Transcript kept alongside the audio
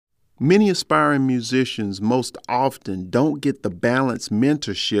Many aspiring musicians most often don't get the balanced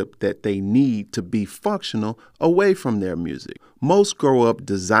mentorship that they need to be functional away from their music. Most grow up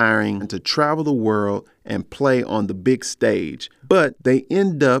desiring to travel the world and play on the big stage, but they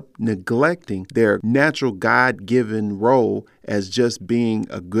end up neglecting their natural God-given role as just being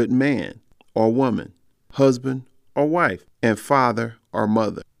a good man or woman, husband or wife, and father or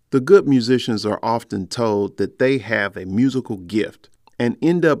mother. The good musicians are often told that they have a musical gift and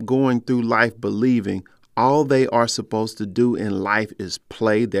end up going through life believing all they are supposed to do in life is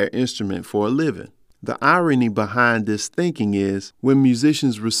play their instrument for a living. The irony behind this thinking is when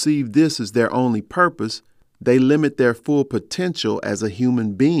musicians receive this as their only purpose, they limit their full potential as a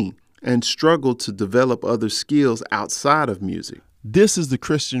human being and struggle to develop other skills outside of music. This is The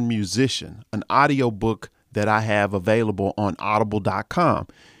Christian Musician, an audiobook that I have available on audible.com.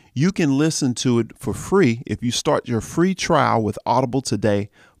 You can listen to it for free if you start your free trial with Audible today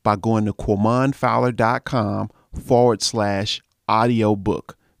by going to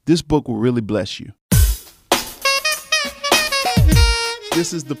QuamonFowler.com/audiobook. This book will really bless you.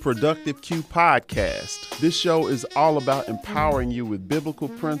 This is the Productive Q Podcast. This show is all about empowering you with biblical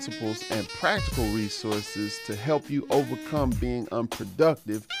principles and practical resources to help you overcome being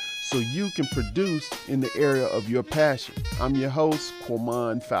unproductive so you can produce in the area of your passion. I'm your host,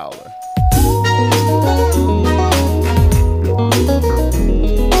 Quamon Fowler.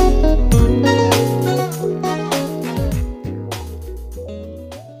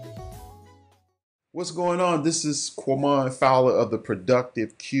 What's going on? This is Quamon Fowler of the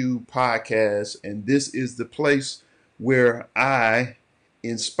Productive Q Podcast, and this is the place where I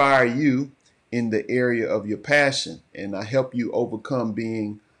inspire you in the area of your passion, and I help you overcome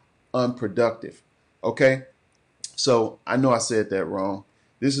being unproductive. Okay? So I know I said that wrong.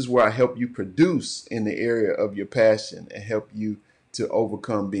 This is where I help you produce in the area of your passion and help you to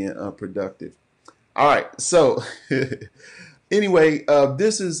overcome being unproductive. All right. So anyway,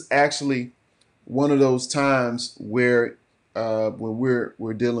 this is actually one of those times where when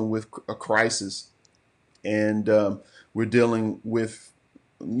we're dealing with a crisis, and we're dealing with,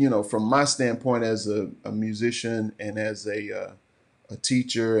 from my standpoint as a musician and as a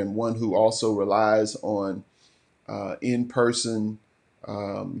teacher and one who also relies on in-person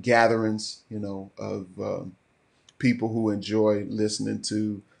gatherings, of people who enjoy listening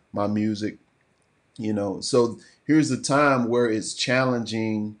to my music, So here's a time where it's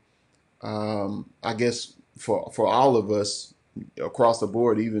challenging, I guess, for all of us across the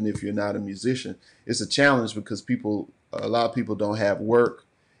board, even if you're not a musician. It's a challenge because a lot of people don't have work,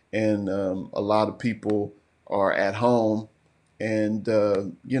 and a lot of people are at home and,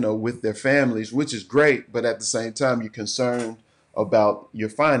 with their families, which is great. But at the same time, you're concerned about your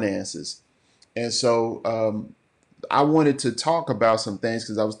finances. And so I wanted to talk about some things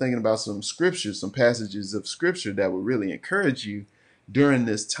because I was thinking about some scriptures, some passages of scripture that would really encourage you during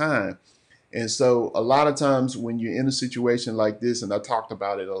this time. And so a lot of times when you're in a situation like this, and I talked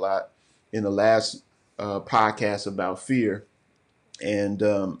about it a lot in the last podcast about fear and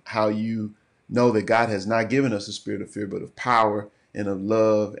how you know that God has not given us a spirit of fear, but of power and of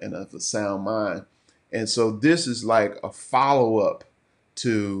love and of a sound mind. And so this is like a follow-up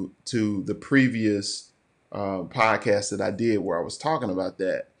to the previous podcast that I did where I was talking about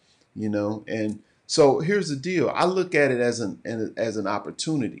that, And so here's the deal. I look at it as an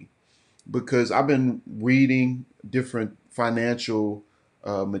opportunity because I've been reading different financial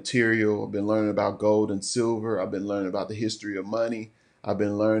material. I've been learning about gold and silver. I've been learning about the history of money. I've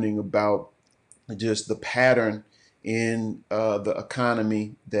been learning about just the pattern in the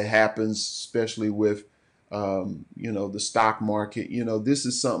economy that happens, especially with, the stock market. This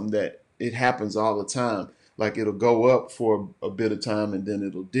is something that it happens all the time. Like it'll go up for a bit of time and then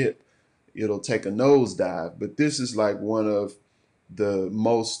it'll dip. It'll take a nosedive. But this is like one of the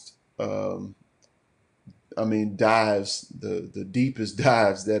most, dives, the deepest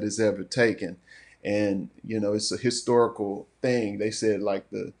dives that is ever taken. And, it's a historical thing. They said like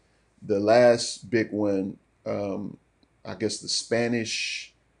the last big one, I guess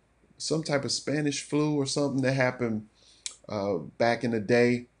some type of Spanish flu or something that happened back in the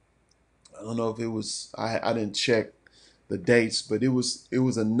day. I don't know if it was, I didn't check the dates, but it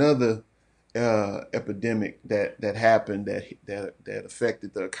was another epidemic that happened that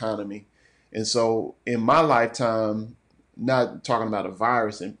affected the economy. And so in my lifetime, not talking about a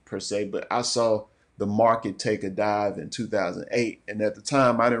virus per se, but I saw the market take a dive in 2008. And at the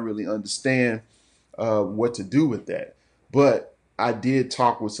time, I didn't really understand what to do with that. But I did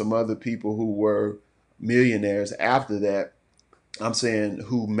talk with some other people who were millionaires after that. I'm saying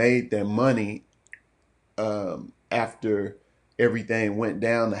who made their money after everything went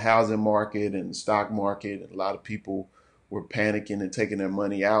down, the housing market and the stock market, and a lot of people were panicking and taking their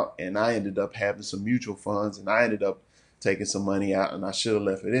money out. And I ended up having some mutual funds, and I ended up taking some money out, and I should have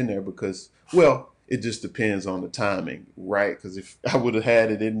left it in there because, well, it just depends on the timing, right? Because if I would have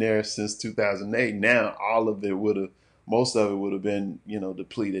had it in there since 2008, now all of it would have, most of it would have been,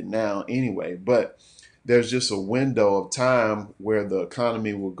 depleted now anyway. But there's just a window of time where the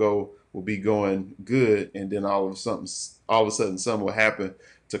economy will be going good, and then all of a sudden something will happen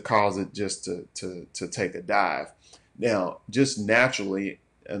to cause it just to take a dive. Now, just naturally,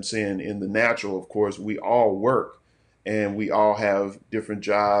 I'm saying in the natural, of course, we all work and we all have different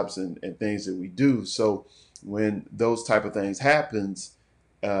jobs and things that we do. So when those type of things happen,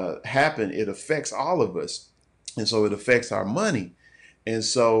 it affects all of us. And so it affects our money. And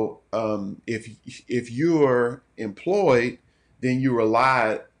so if you're employed, then you're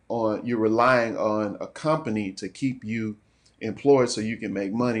relying on a company to keep you employed so you can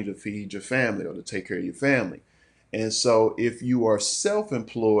make money to feed your family or to take care of your family. And so if you are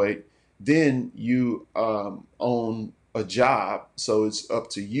self-employed, then you own a job. So it's up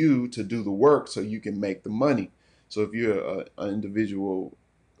to you to do the work so you can make the money. So if you're an individual,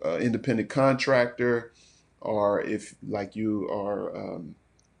 independent contractor, or if like you are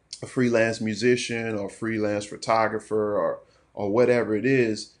a freelance musician or freelance photographer or whatever it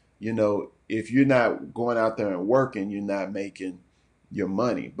is, if you're not going out there and working, you're not making your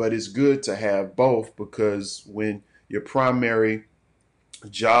money. But it's good to have both, because when your primary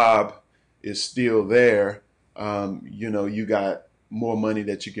job is still there, you got more money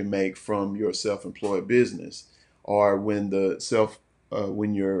that you can make from your self-employed business. Or when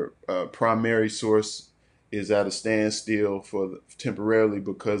when your primary source is at a standstill temporarily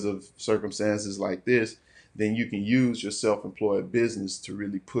because of circumstances like this, then you can use your self-employed business to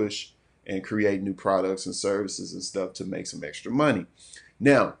really push and create new products and services and stuff to make some extra money.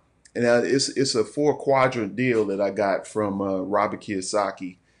 Now it's a 4-quadrant deal that I got from Robert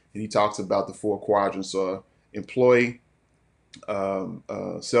Kiyosaki, and he talks about the 4 quadrants: employee,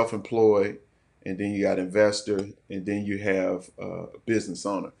 self-employed, and then you got investor, and then you have business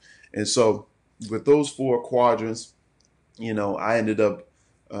owner. And so with those 4 quadrants, I ended up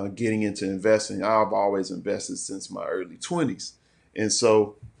getting into investing. I've always invested since my early 20s. And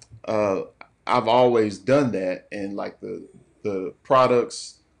so I've always done that. And like the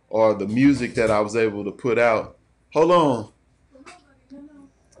products or the music that I was able to put out, hold on.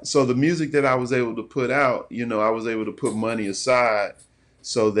 So the music that I was able to put out, I was able to put money aside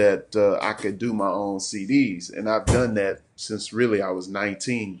so that I could do my own CDs. And I've done that since really I was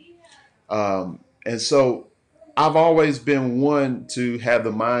 19. And so I've always been one to have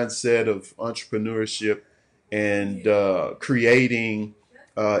the mindset of entrepreneurship and creating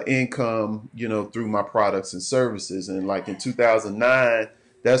income, through my products and services. And like in 2009,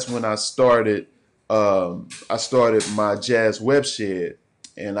 that's when I started my Jazz Web Shed,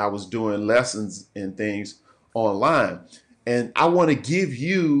 and I was doing lessons and things online. And I want to give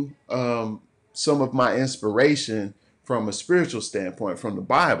you some of my inspiration from a spiritual standpoint, from the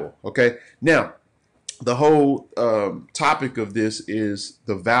Bible. Okay. Now, the whole topic of this is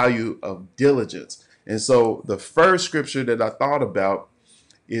the value of diligence. And so the first scripture that I thought about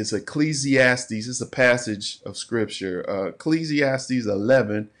is Ecclesiastes. It's a passage of scripture, Ecclesiastes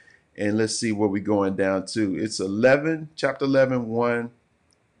 11. And let's see where we're going down to. It's chapter 11,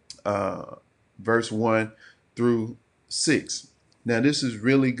 verse 1 through 6. Now, this is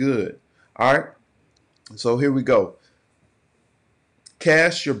really good. All right. So here we go.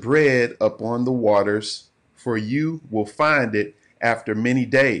 Cast your bread upon the waters, for you will find it after many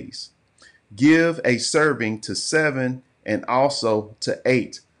days. Give a serving to 7 and also to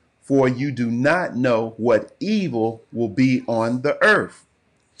 8, for you do not know what evil will be on the earth.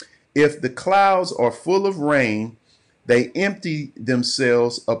 If the clouds are full of rain, they empty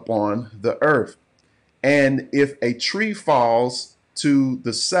themselves upon the earth. And if a tree falls to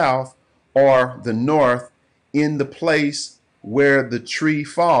the south or the north, in the place where the tree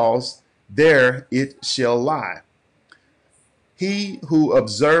falls, there it shall lie. He who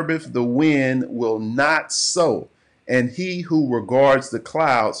observeth the wind will not sow, and he who regards the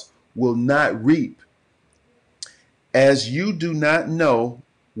clouds will not reap. As you do not know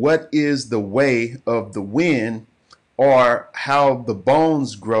what is the way of the wind, or how the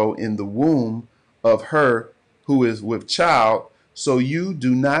bones grow in the womb of her who is with child, so you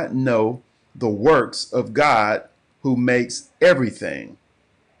do not know the works of God who makes everything.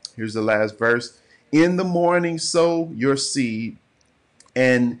 Here's the last verse. In the morning sow your seed,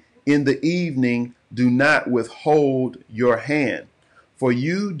 and in the evening do not withhold your hand, for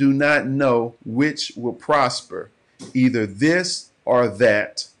you do not know which will prosper, either this or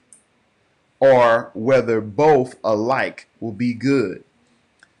that, or whether both alike will be good.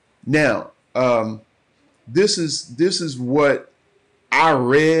 Now, this is what I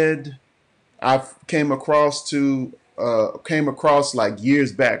read. I came across like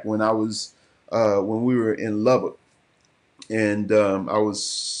years back when I was when we were in Lubbock, and I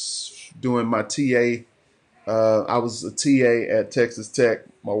was doing my TA. I was a TA at Texas Tech.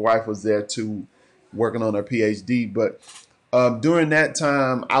 My wife was there too, working on her PhD. But during that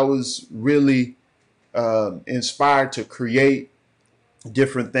time, I was really inspired to create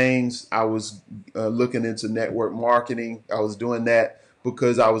different things. I was looking into network marketing. I was doing that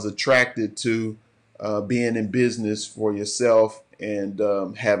because I was attracted to being in business for yourself and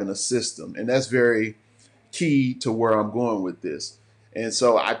having a system. And that's very key to where I'm going with this. And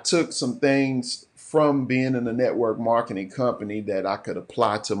so I took some things from being in a network marketing company that I could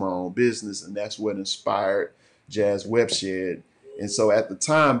apply to my own business. And that's what inspired Jazz Webshed. And so at the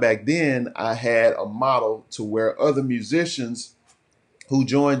time back then, I had a model to where other musicians who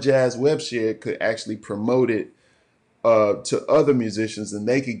joined Jazz Webshed could actually promote it to other musicians, and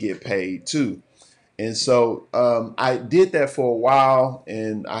they could get paid too. And so I did that for a while,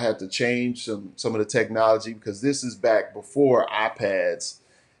 and I had to change some of the technology because this is back before iPads,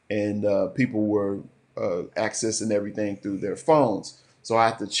 and people were accessing everything through their phones. So I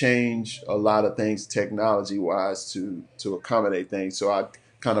had to change a lot of things technology-wise to accommodate things. So I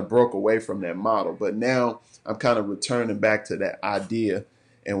kind of broke away from that model. But now I'm kind of returning back to that idea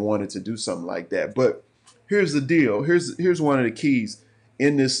and wanted to do something like that. But here's the deal. Here's one of the keys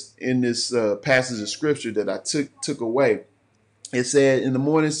in this passage of scripture that I took away. It said, "In the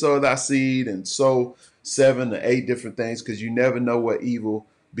morning sow thy seed," and sow 7 to 8 different things, because you never know what evil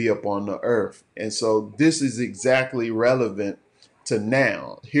be upon the earth. And so this is exactly relevant to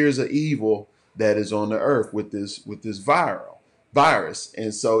now. Here's an evil that is on the earth with this virus,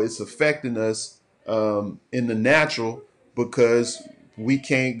 and so it's affecting us in the natural because we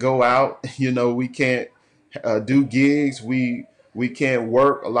can't go out. We can't do gigs. We can't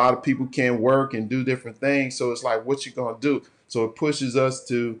work. A lot of people can't work and do different things. So it's like, what you gonna do? So it pushes us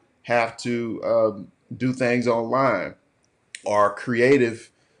to have to do things online or creative.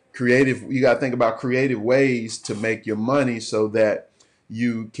 You got to think about creative ways to make your money so that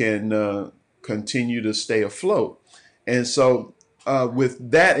you can continue to stay afloat. And so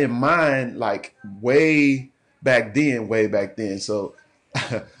with that in mind, like way back then, so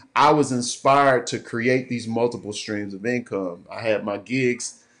I was inspired to create these multiple streams of income. I had my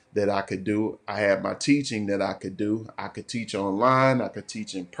gigs that I could do. I had my teaching that I could do. I could teach online. I could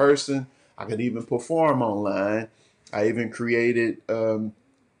teach in person. I could even perform online. I even created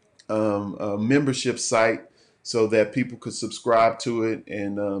a membership site so that people could subscribe to it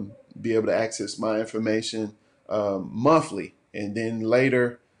and be able to access my information monthly. And then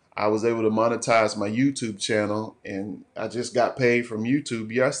later, I was able to monetize my YouTube channel, and I just got paid from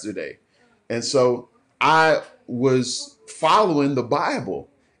YouTube yesterday. And so I was following the Bible.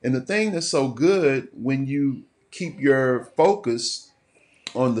 And the thing that's so good, when you keep your focus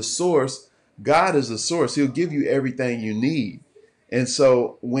on the source, God is the source. He'll give you everything you need. And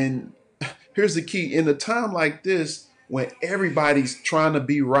so here's the key, in a time like this, when everybody's trying to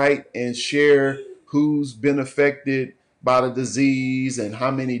be right and share who's been affected by the disease and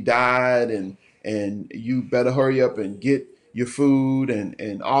how many died, and you better hurry up and get your food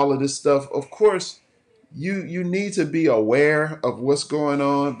and all of this stuff. Of course, you need to be aware of what's going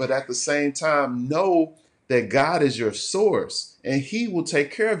on, but at the same time, know that God is your source and he will take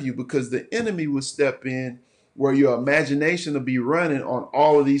care of you, because the enemy will step in where your imagination will be running on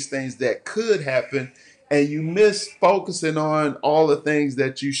all of these things that could happen, and you miss focusing on all the things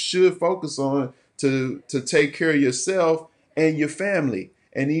that you should focus on to take care of yourself and your family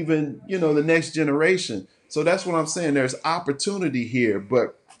and even, the next generation. So that's what I'm saying. There's opportunity here,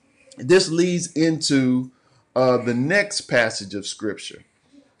 but this leads into the next passage of scripture.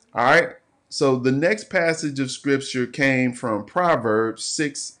 All right. So the next passage of scripture came from Proverbs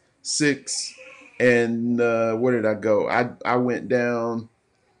 6:6. And where did I go? I went down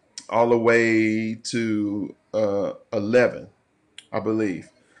all the way to 11, I believe.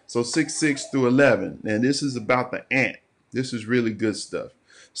 So 6:6 through 11. And this is about the ant. This is really good stuff.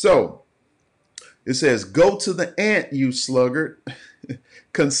 So it says, "Go to the ant, you sluggard.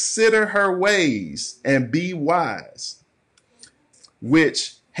 Consider her ways and be wise,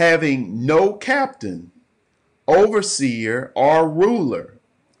 which having no captain, overseer, or ruler,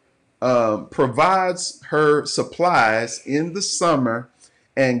 provides her supplies in the summer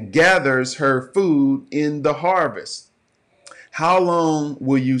and gathers her food in the harvest. How long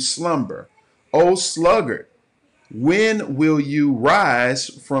will you slumber, O sluggard? When will you rise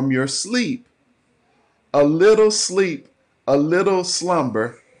from your sleep? Sleep, a little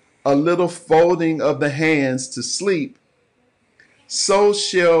slumber, a little folding of the hands to sleep. So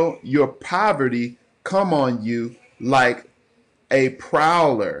shall your poverty come on you like a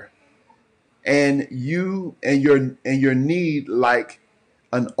prowler, and your need like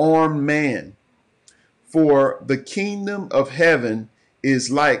an armed man. For the kingdom of heaven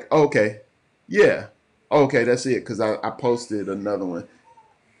is like, okay, yeah, okay, that's it, because I posted another one,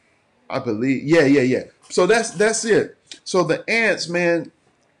 I believe. Yeah. So that's it. So the ants, man,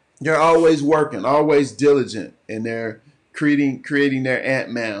 they're always working, always diligent, and they're creating their ant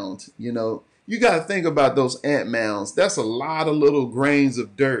mound. You got to think about those ant mounds. That's a lot of little grains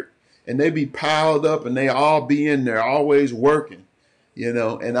of dirt, and they be piled up, and they all be in there, always working.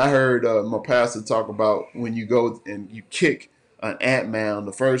 And I heard my pastor talk about when you go and you kick an ant mound,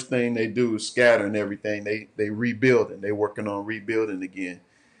 the first thing they do is scatter and everything. They rebuild, and they working on rebuilding again.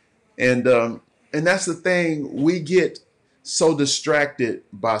 And that's the thing. We get so distracted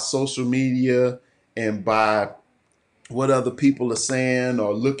by social media and by what other people are saying,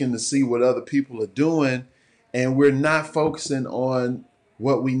 or looking to see what other people are doing, and we're not focusing on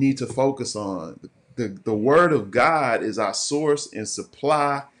what we need to focus on. The word of God is our source and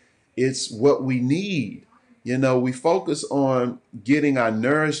supply. It's what we need. We focus on getting our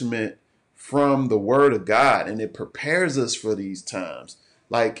nourishment from the word of God, and it prepares us for these times.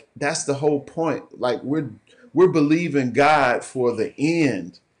 Like, that's the whole point. Like, we're believing God for the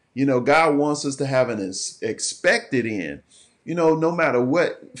end. God wants us to have an expected end. No matter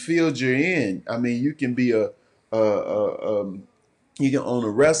what field you're in. I mean, you can be you can own a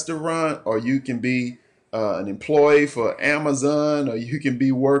restaurant, or you can be an employee for Amazon, or you can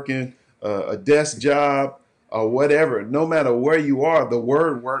be working a desk job or whatever. No matter where you are, the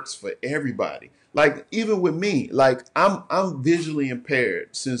word works for everybody. Like, even with me, like, I'm visually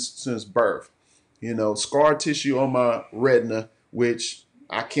impaired since birth. Scar tissue on my retina, which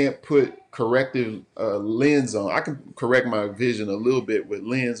I can't put corrective lens on. I can correct my vision a little bit with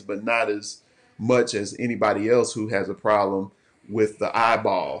lens, but not as much as anybody else who has a problem with the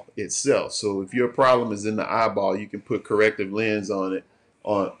eyeball itself. So if your problem is in the eyeball, you can put corrective lens on it,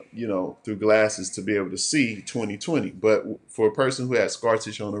 through glasses, to be able to see 20/20. But for a person who has scar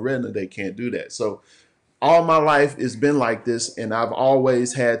tissue on the retina, they can't do that. So all my life it's been like this, and I've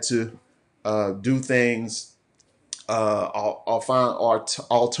always had to do things. I'll find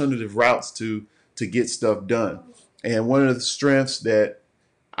alternative routes to get stuff done. And one of the strengths that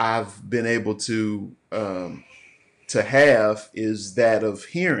I've been able to have is that of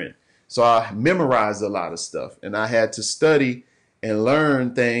hearing. So I memorized a lot of stuff, and I had to study and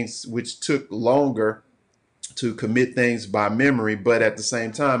learn things, which took longer to commit things by memory. But at the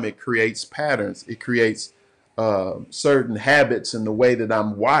same time, it creates patterns. It creates certain habits in the way that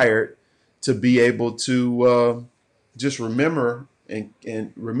I'm wired to be able to just remember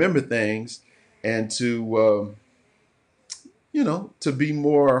and remember things, and to to be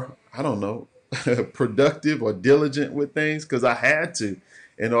more, I don't know, productive or diligent with things, because I had to,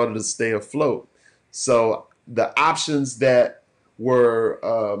 in order to stay afloat. So the options that were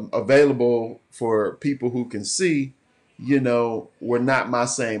available for people who can see, were not my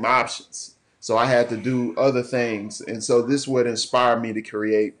same options. So I had to do other things. And so this would inspire me to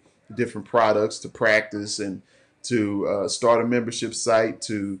create different products, to practice, and to start a membership site,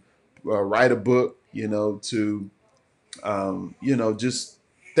 to write a book, to, just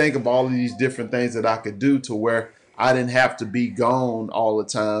think of all of these different things that I could do, to where I didn't have to be gone all the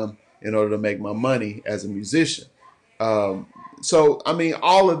time in order to make my money as a musician. So, I mean,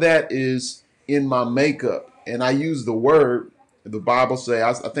 all of that is in my makeup, and I use the word. The Bible say,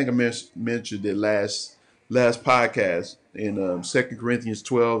 I think I mentioned it last podcast in 2 Corinthians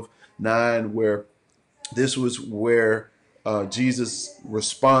 12:9, where this was where Jesus'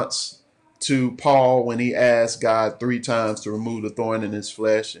 response to Paul when he asked God 3 times to remove the thorn in his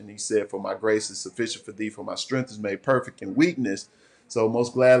flesh. And he said, "For my grace is sufficient for thee, for my strength is made perfect in weakness. So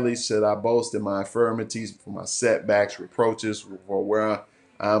most gladly should I boast in my infirmities, for my setbacks, reproaches, for where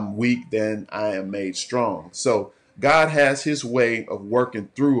I'm weak, then I am made strong." So God has his way of working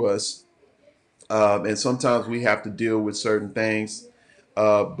through us. And sometimes we have to deal with certain things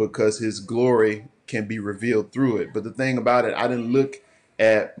because his glory can be revealed through it. But the thing about it, I didn't look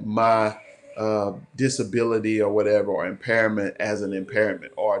at my disability or whatever, or impairment, as an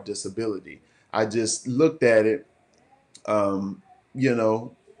impairment or a disability. I just looked at it, for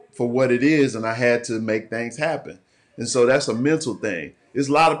what it is, and I had to make things happen. And so that's a mental thing. There's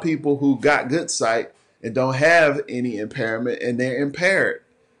a lot of people who got good sight and don't have any impairment, and they're impaired.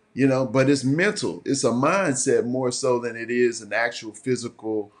 but it's mental. It's a mindset more so than it is an actual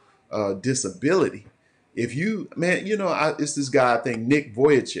physical disability. If you, man, it's this guy, I think, Nick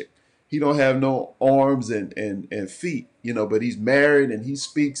Vujicic. He don't have no arms and feet, but he's married and he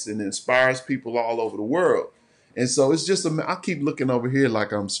speaks and inspires people all over the world. And so it's just, I keep looking over here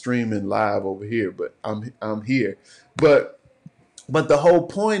like I'm streaming live over here, but I'm here. But the whole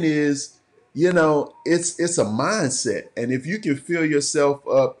point is, it's a mindset. And if you can fill yourself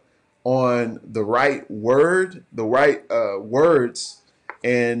up on the right words,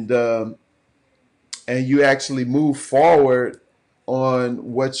 and you actually move forward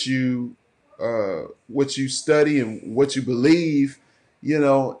on what you study and what you believe,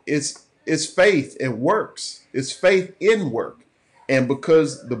 it's faith and works. It's faith in work. And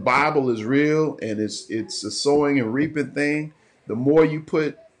because the Bible is real and it's a sowing and reaping thing, the more you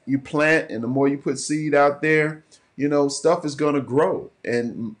plant and the more you put seed out there, stuff is going to grow.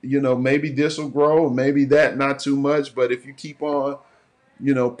 And, maybe this will grow, maybe that, not too much. But if you keep on,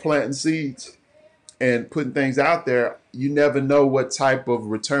 planting seeds and putting things out there, you never know what type of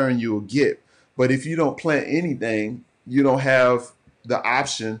return you will get. But if you don't plant anything, you don't have the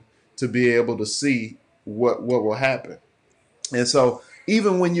option to be able to see what will happen. And so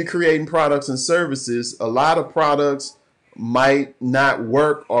even when you're creating products and services, a lot of products might not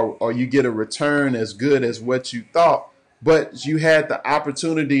work, or you get a return as good as what you thought, but you had the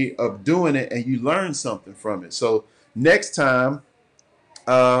opportunity of doing it and you learned something from it. So next time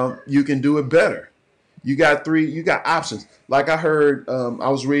you can do it better. You got options. Like I heard, I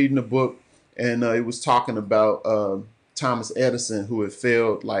was reading a book and it was talking about Thomas Edison, who had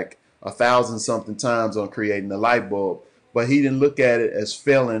failed like 1,000 something times on creating the light bulb, but he didn't look at it as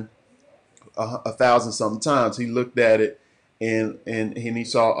failing 1,000 something times. He looked at it and he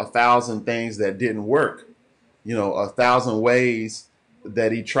saw 1,000 things that didn't work, 1,000 ways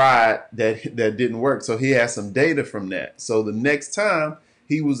that he tried that didn't work. So he had some data from that. So the next time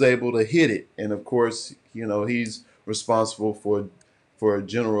he was able to hit it. And of course, he's responsible for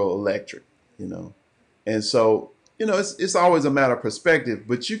General Electric, and so, it's always a matter of perspective,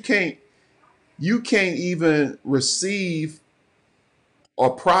 but you can't even receive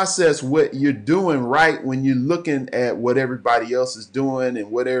or process what you're doing right when you're looking at what everybody else is doing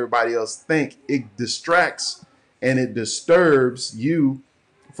and what everybody else think. It distracts and it disturbs you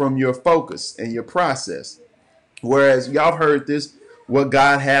from your focus and your process. Whereas y'all heard this, what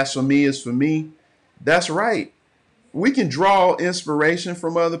God has for me is for me. That's right. We can draw inspiration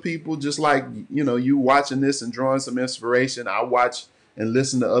from other people, just like, you watching this and drawing some inspiration. I watch and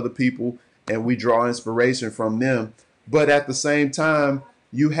listen to other people and we draw inspiration from them. But at the same time,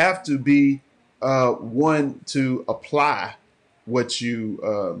 you have to be one to apply what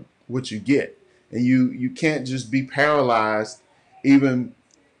you get. And you can't just be paralyzed even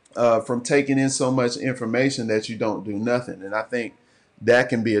from taking in so much information that you don't do nothing. And I think that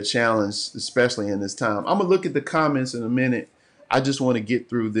can be a challenge, especially in this time. I'm going to look at the comments in a minute. I just want to get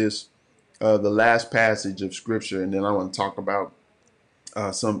through this, the last passage of scripture, and then I want to talk about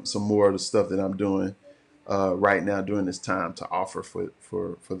some more of the stuff that I'm doing right now during this time to offer for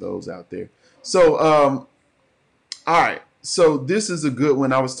those out there. So, all right. So this is a good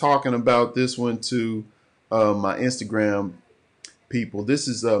one. I was talking about this one to my Instagram people. This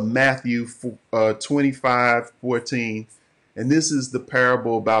is Matthew 25:14. And this is the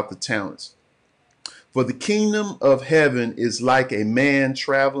parable about the talents. For the kingdom of heaven is like a man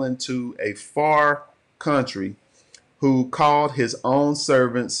traveling to a far country, who called his own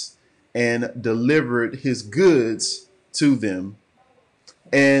servants and delivered his goods to them.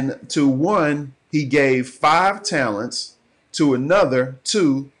 And to one he gave 5 talents, to another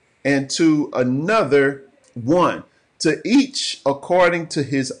 2, and to another 1, to each according to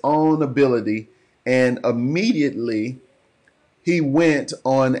his own ability. And immediately he went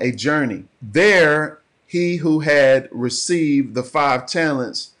on a journey. There he who had received the 5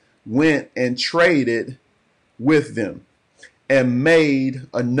 talents went and traded with them and made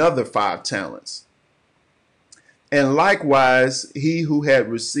another 5 talents. And likewise, he who had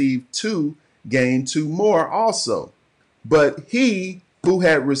received 2 gained 2 more also. But he who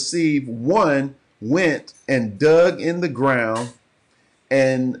had received 1 went and dug in the ground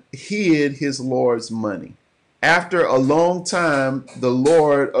and hid his Lord's money. After a long time, the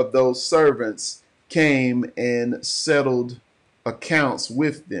Lord of those servants came and settled accounts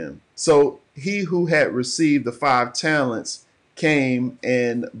with them. So he who had received the 5 talents came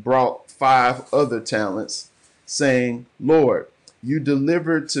and brought 5 other talents, saying, Lord, you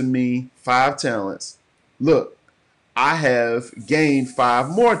delivered to me 5 talents. Look, I have gained 5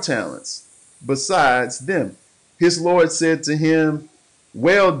 more talents besides them. His Lord said to him,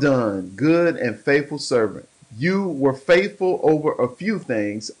 Well done, good and faithful servant. You were faithful over a few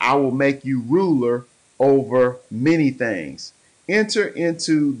things. I will make you ruler over many things. Enter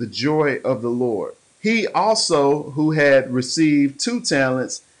into the joy of the Lord. He also, who had received 2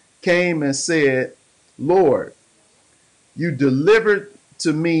 talents, came and said, Lord, you delivered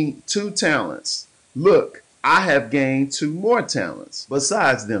to me 2 talents. Look, I have gained 2 more talents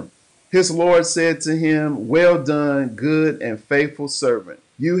besides them. His Lord said to him, well done, good and faithful servant.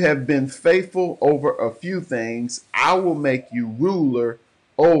 You have been faithful over a few things. I will make you ruler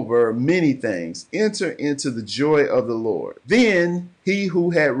over many things. Enter into the joy of the Lord. Then he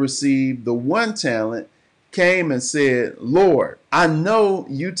who had received the 1 talent came and said, Lord, I know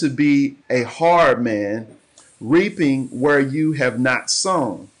you to be a hard man, reaping where you have not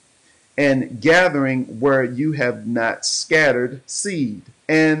sown, and gathering where you have not scattered seed.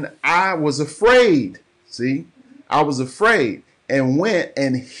 And I was afraid. See, I was afraid and went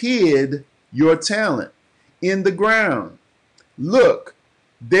and hid your talent in the ground. Look,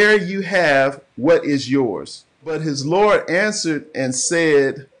 there you have what is yours. But his Lord answered and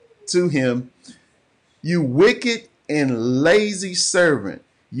said to him, you wicked and lazy servant,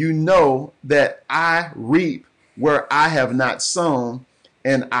 you know that I reap where I have not sown,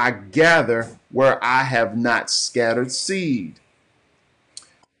 and I gather where I have not scattered seed.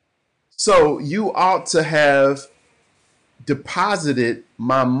 So you ought to have deposited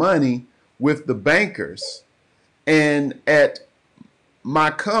my money with the bankers, and at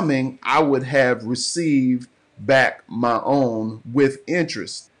my coming, I would have received back my own with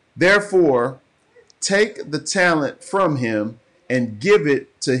interest. Therefore, take the talent from him and give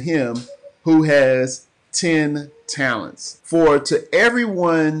it to him who has 10 talents. For to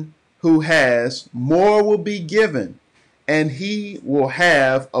everyone who has, more will be given, and he will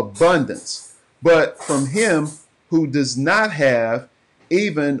have abundance. But from him who does not have,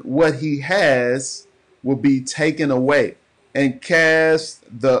 even what he has will be taken away. And cast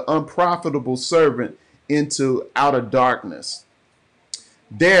the unprofitable servant into outer darkness.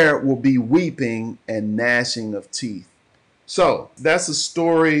 There will be weeping and gnashing of teeth. So that's a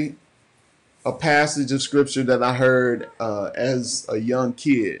story, a passage of scripture that I heard as a young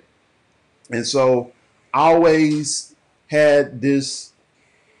kid. And so I always had this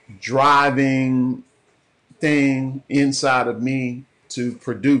driving thing inside of me to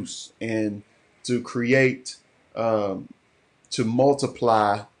produce and to create, to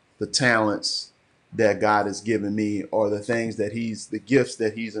multiply the talents that God has given me, or the things that the gifts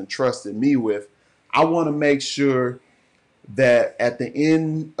that he's entrusted me with. I want to make sure that at the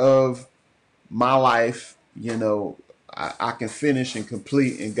end of my life, I can finish and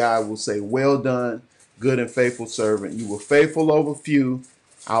complete, and God will say, well done, good and faithful servant. You were faithful over few.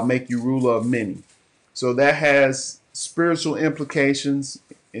 I'll make you ruler of many. So that has spiritual implications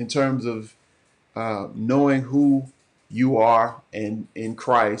in terms of knowing who you are in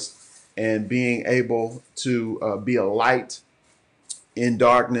Christ, and being able to be a light in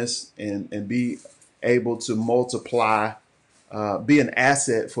darkness, and be able to multiply, be an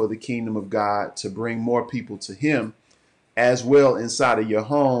asset for the kingdom of God, to bring more people to him, as well inside of your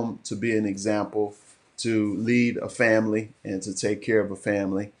home, to be an example, to lead a family and to take care of a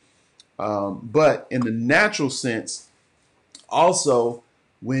family. But in the natural sense, also,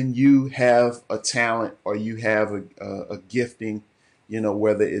 when you have a talent or you have a gifting,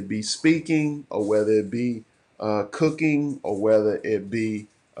 whether it be speaking, or whether it be cooking, or whether it be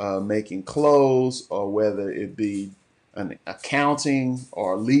making clothes, or whether it be an accounting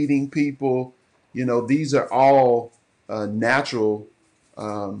or leading people, these are all natural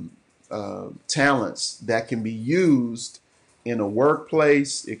talents that can be used in a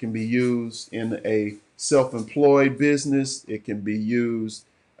workplace. It can be used in a self-employed business. It can be used.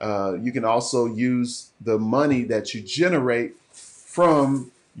 You can also use the money that you generate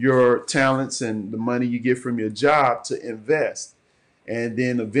from your talents and the money you get from your job to invest. And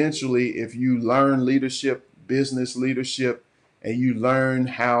then eventually, if you learn leadership, business leadership, and you learn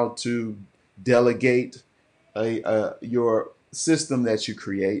how to delegate your system that you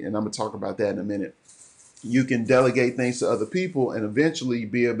create, and I'm going to talk about that in a minute, you can delegate things to other people and eventually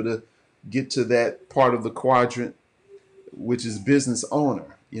be able to get to that part of the quadrant, which is business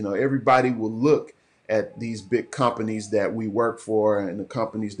owner. Everybody will look at these big companies that we work for and the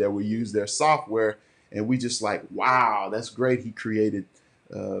companies that we use their software, and we just like, wow, that's great. He created,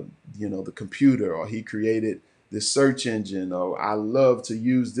 the computer, or he created this search engine, or I love to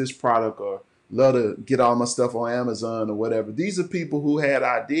use this product, or love to get all my stuff on Amazon or whatever. These are people who had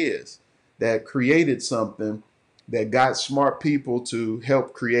ideas, that created something, that got smart people to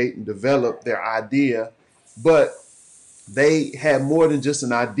help create and develop their idea. But they had more than just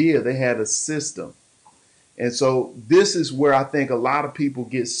an idea, they had a system. And so this is where I think a lot of people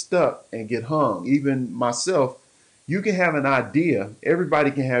get stuck and get hung. Even myself, you can have an idea.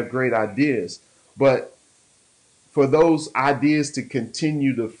 Everybody can have great ideas. But for those ideas to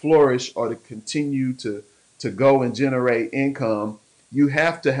continue to flourish or to continue to go and generate income, you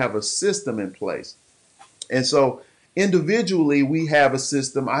have to have a system in place. And so individually, we have a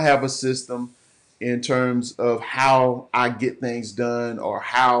system. I have a system in terms of how I get things done or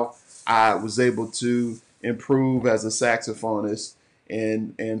how I was able to improve as a saxophonist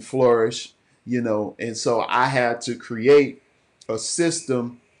and flourish, And so I had to create a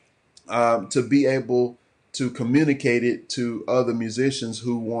system to be able to communicate it to other musicians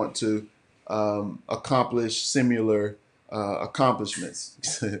who want to accomplish similar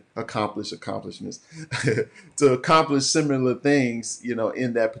accomplishments, accomplishments, to accomplish similar things,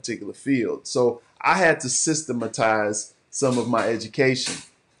 in that particular field. So I had to systematize some of my education.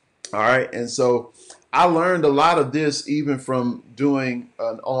 All right. And so I learned a lot of this even from doing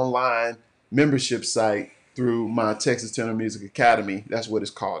an online membership site through my Texas Tenor Music Academy. That's what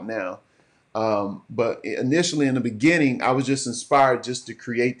it's called now. But initially in the beginning, I was just inspired just to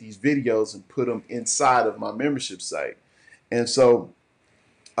create these videos and put them inside of my membership site. And so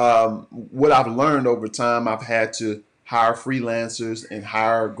what I've learned over time, I've had to hire freelancers and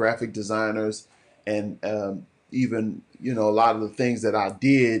hire graphic designers and even, a lot of the things that I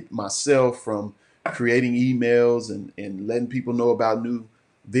did myself, from creating emails and letting people know about new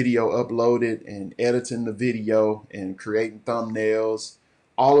video uploaded and editing the video and creating thumbnails.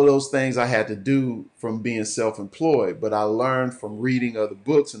 All of those things I had to do from being self-employed, but I learned from reading other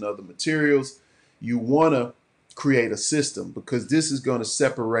books and other materials. You want to create a system because this is going to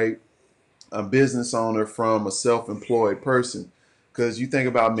separate a business owner from a self-employed person. Because you think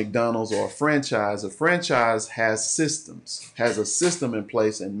about McDonald's or a franchise has systems, has a system in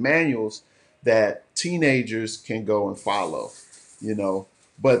place and manuals that teenagers can go and follow,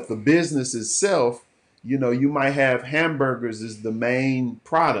 But the business itself, you might have hamburgers as the main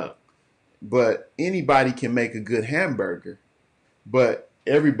product, but anybody can make a good hamburger, but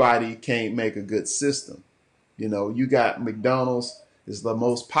everybody can't make a good system. You got McDonald's is the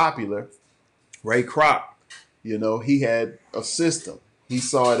most popular. Ray Kroc, he had a system. He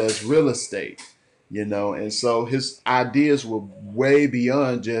saw it as real estate, and so his ideas were way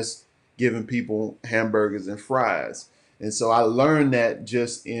beyond just giving people hamburgers and fries. And so I learned that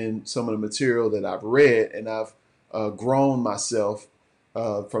just in some of the material that I've read, and I've grown myself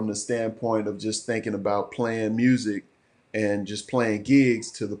from the standpoint of just thinking about playing music and just playing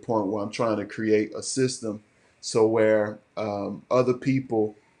gigs to the point where I'm trying to create a system so where other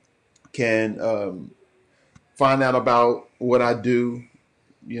people can find out about what I do,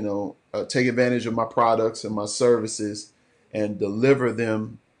 take advantage of my products and my services and deliver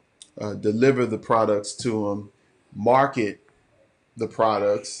the products to them, market the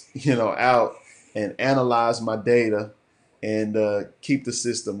products, out and analyze my data and keep the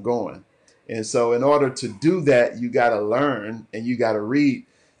system going. And so in order to do that, you got to learn and you got to read.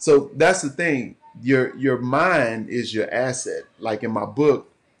 So that's the thing. Your mind is your asset. Like in my book,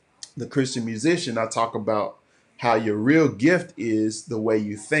 The Christian Musician, I talk about how your real gift is the way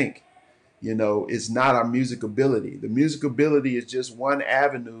you think. It's not our music ability. The music ability is just one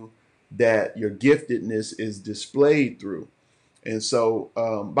avenue that your giftedness is displayed through. And so,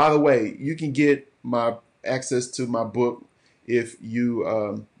 by the way, you can get my access to my book if you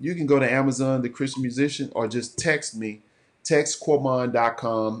can go to Amazon, The Christian Musician, or just text me,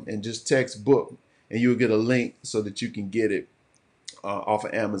 textquamon.com, and just text book, and you'll get a link so that you can get it off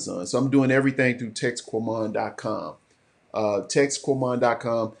of Amazon. So I'm doing everything through textquamon.com.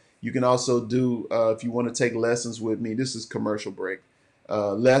 Textquamon.com. You can also do, if you want to take lessons with me, this is commercial break.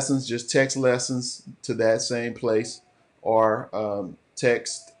 Lessons, just text lessons to that same place, or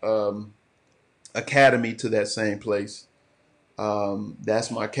text academy to that same place. That's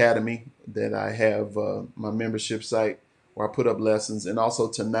my academy that I have, my membership site where I put up lessons. And also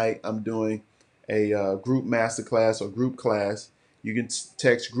tonight I'm doing a group masterclass or group class. You can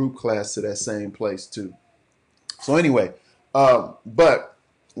text group class to that same place too. So anyway, but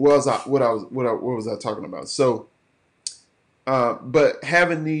what was I talking about? So, but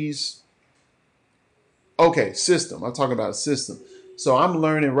having these, system. I'm talking about a system. So I'm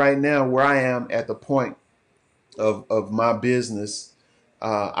learning right now where I am at the point of my business.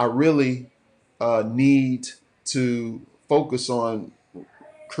 I really need to focus on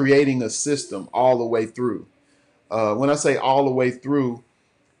creating a system all the way through. When I say all the way through,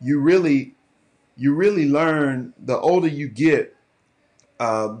 you really learn. The older you get,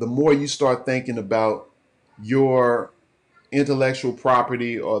 the more you start thinking about your intellectual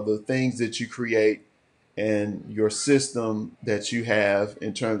property or the things that you create and your system that you have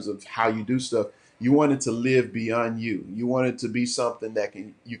in terms of how you do stuff, you want it to live beyond you. You want it to be something that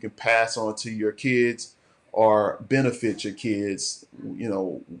you can pass on to your kids or benefit your kids,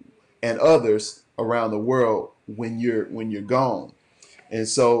 and others around the world when you're gone. And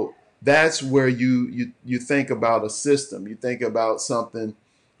so that's where you think about a system. You think about something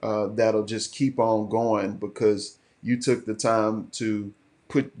that'll just keep on going because you took the time to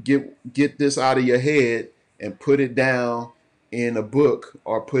get this out of your head and put it down in a book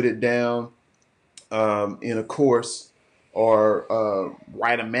or put it down in a course or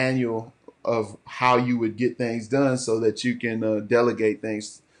write a manual of how you would get things done so that you can delegate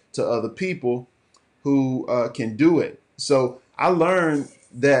things to other people who can do it. So I learned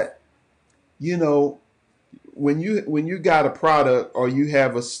that, you know, when you got a product or you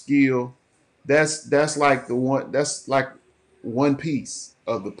have a skill, that's like one piece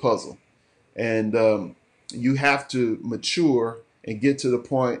of the puzzle, and you have to mature and get to the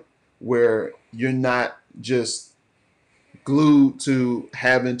point where you're not just glued to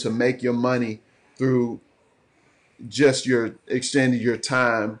having to make your money through just your extending your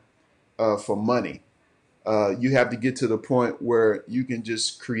time for money. You have to get to the point where you can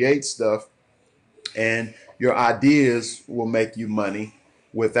just create stuff and your ideas will make you money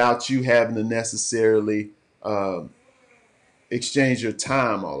without you having to necessarily uh, exchange your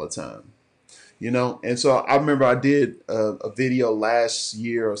time all the time. And so I remember I did a video last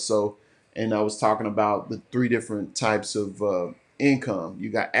year or so, and I was talking about the three different types of income. You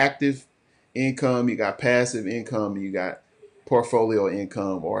got active income, you got passive income, and you got portfolio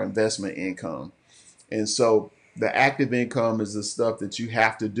income or investment income. And so the active income is the stuff that you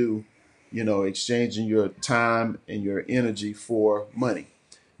have to do, exchanging your time and your energy for money.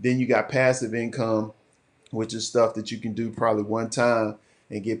 Then you got passive income, which is stuff that you can do probably one time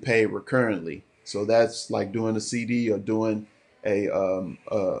and get paid recurrently. So that's like doing a CD or doing a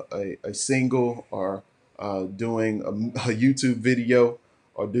single or doing a YouTube video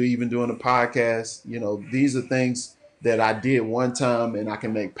or even doing a podcast. These are things that I did one time and I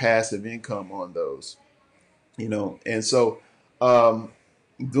can make passive income on those. And so um,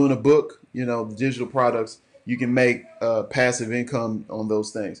 doing a book, the digital products, you can make passive income on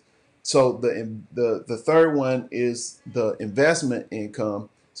those things. So the third one is the investment income.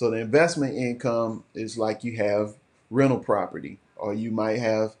 So the investment income is like you have rental property, or you might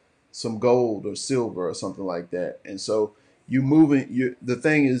have some gold or silver or something like that. And so the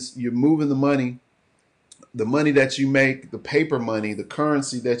thing is you're moving the money that you make, the paper money, the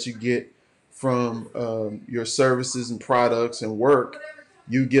currency that you get from your services and products and work.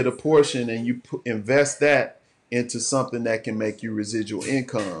 You get a portion and you invest that into something that can make you residual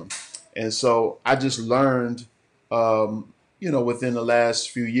income. And so I just learned, within the last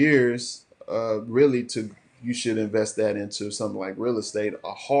few years, really you should invest that into something like real estate,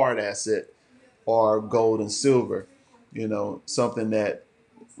 a hard asset, or gold and silver, something that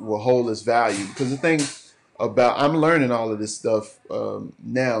will hold its value. Because the thing I'm learning all of this stuff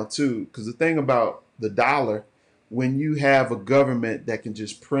now too, because the thing about the dollar, when you have a government that can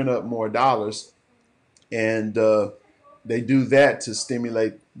just print up more dollars, and they do that to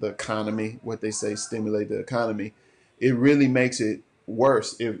stimulate the economy, what they say stimulate the economy, it really makes it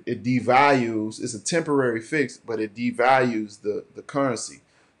worse. It devalues, it's a temporary fix, but it devalues the currency.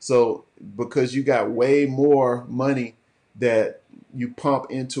 So because you got way more money that you pump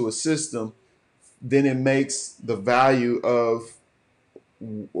into a system, then it makes the value of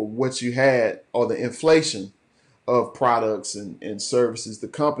what you had, or the inflation of products and services. The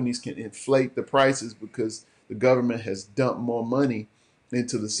companies can inflate the prices because the government has dumped more money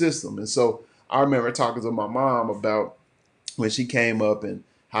into the system. And so I remember talking to my mom about when she came up and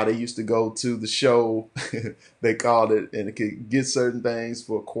how they used to go to the show, they called it, and it could get certain things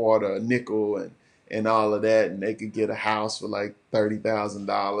for a quarter, a nickel, and all of that. And they could get a house for like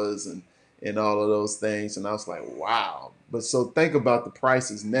 $30,000 and all of those things. And I was like, wow. But so think about the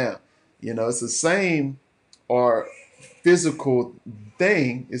prices now. It's the same or physical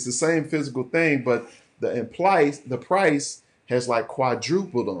thing. It's the same physical thing, but the price has like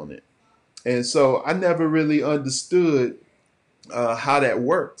quadrupled on it. And so I never really understood how that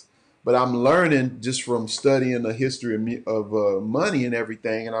worked. But I'm learning just from studying the history of money and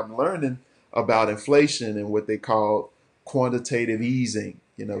everything, and I'm learning about inflation and what they call quantitative easing,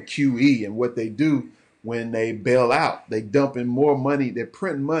 QE, and what they do when they bail out. They dump in more money, they're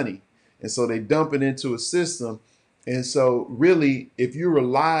printing money, and so they dump it into a system. And so really, if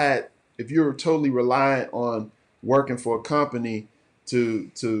you're totally reliant on working for a company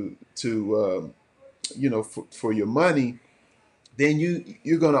to for your money, then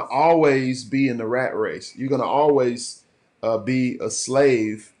you're going to always be in the rat race. You're going to always be a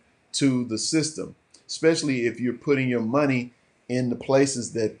slave to the system, especially if you're putting your money in the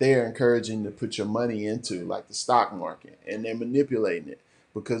places that they're encouraging to put your money into, like the stock market, and they're manipulating it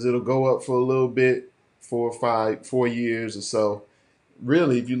because it'll go up for a little bit, 4 years or so.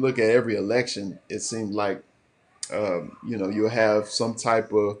 Really, if you look at every election, it seems like you'll have some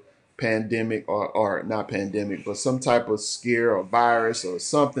type of pandemic or not pandemic, but some type of scare or virus or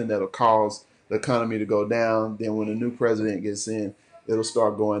something that'll cause the economy to go down. Then when a new president gets in, it'll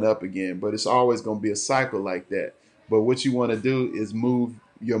start going up again. But it's always going to be a cycle like that. But what you want to do is move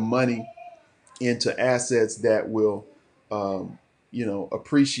your money into assets that will,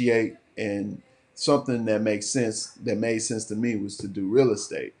 appreciate. And something that makes sense, that made sense to me, was to do real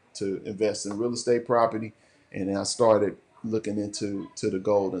estate, to invest in real estate property. And then I started looking into the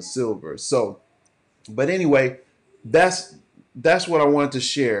gold and silver. So, but anyway, that's what I wanted to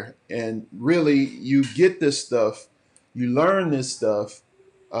share. And really, you get this stuff, you learn this stuff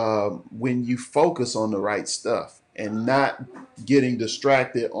when you focus on the right stuff and not getting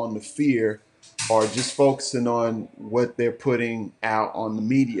distracted on the fear or just focusing on what they're putting out on the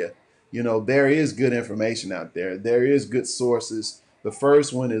media. There is good information out there. There is good sources. The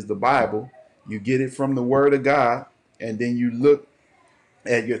first one is the Bible. You get it from the Word of God, and then you look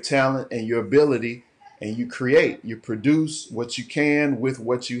at your talent and your ability, and you create. You produce what you can with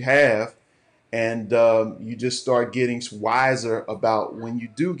what you have, and you just start getting wiser about when you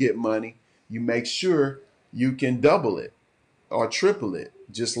do get money. You make sure you can double it or triple it,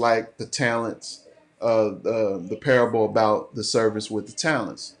 just like the talents, the parable about the servants with the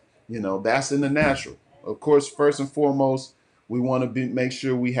talents. That's in the natural. Of course, first and foremost, we want to make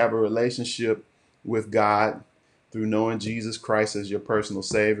sure we have a relationship with God through knowing Jesus Christ as your personal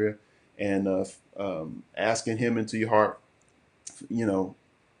Savior and asking Him into your heart,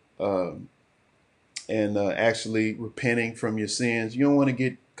 and actually repenting from your sins. You don't want to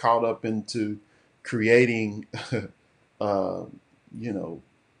get caught up into creating,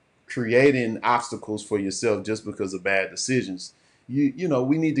 creating obstacles for yourself just because of bad decisions.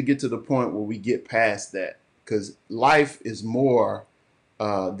 We need to get to the point where we get past that, because life is more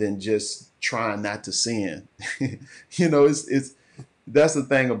than just trying not to sin. It's that's the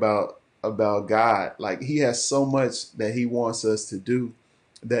thing about God. Like, He has so much that He wants us to do,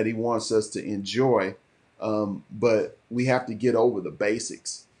 that He wants us to enjoy, but we have to get over the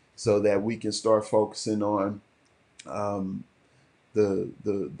basics so that we can start focusing on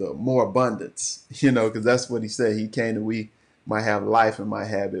the more abundance. Because that's what He said. He came that we might have life and might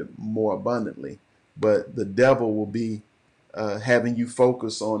have it more abundantly. But the devil will be having you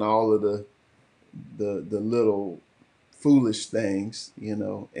focus on all of the little foolish things,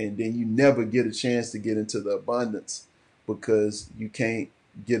 and then you never get a chance to get into the abundance because you can't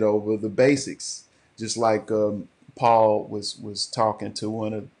get over the basics. Just like Paul was talking to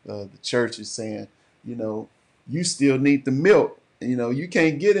one of the churches, saying, you still need the milk. You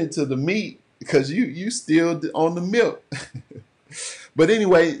can't get into the meat because you still on the milk. But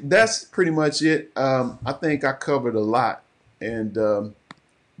anyway, that's pretty much it. I think I covered a lot, and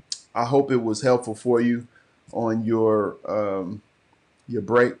I hope it was helpful for you on your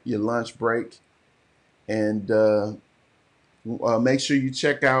break, your lunch break. And make sure you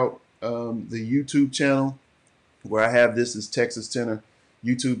check out the YouTube channel where I have this is Texas Tenor,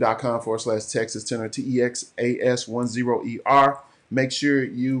 youtube.com/Texas Tenor, TEXAS10ER. Make sure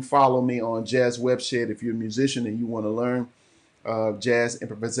you follow me on Jazz Webshed if you're a musician and you want to learn jazz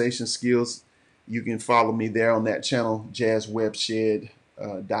improvisation skills. You can follow me there on that channel, Jazz Webshed.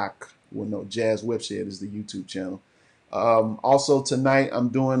 Jazz Webshed is the YouTube channel. Also tonight I'm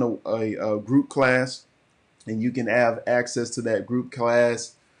doing a group class, and you can have access to that group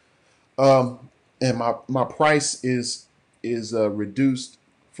class. And my price is reduced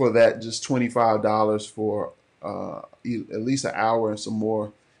for that, just $25 for at least an hour and some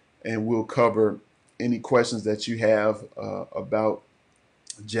more, and we'll cover any questions that you have about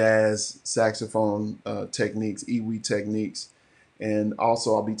jazz saxophone techniques, EWI techniques. And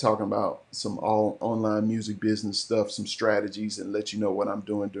also I'll be talking about some online music business stuff, some strategies, and let you know what I'm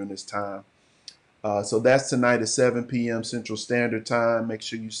doing during this time. So that's tonight at 7 p.m. Central Standard Time. Make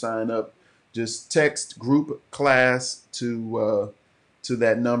sure you sign up. Just text group class to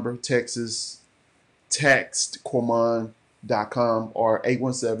that number, textquamon.com, or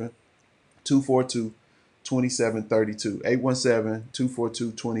 817-242-2732,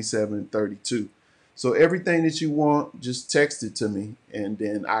 817-242-2732. So everything that you want, just text it to me, and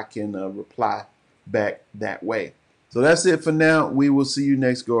then I can reply back that way. So that's it for now. We will see you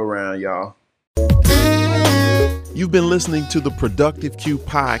next go around, y'all. You've been listening to the Productive Q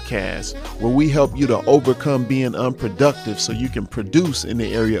podcast, where we help you to overcome being unproductive so you can produce in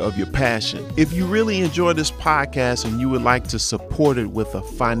the area of your passion. If you really enjoy this podcast and you would like to support it with a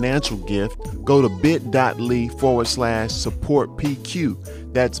financial gift, go to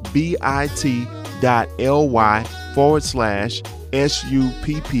bit.ly/supportpq. That's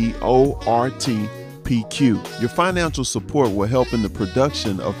bit.ly/SUPPORTPQ. Your financial support will help in the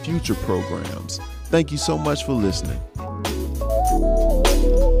production of future programs. Thank you so much for listening.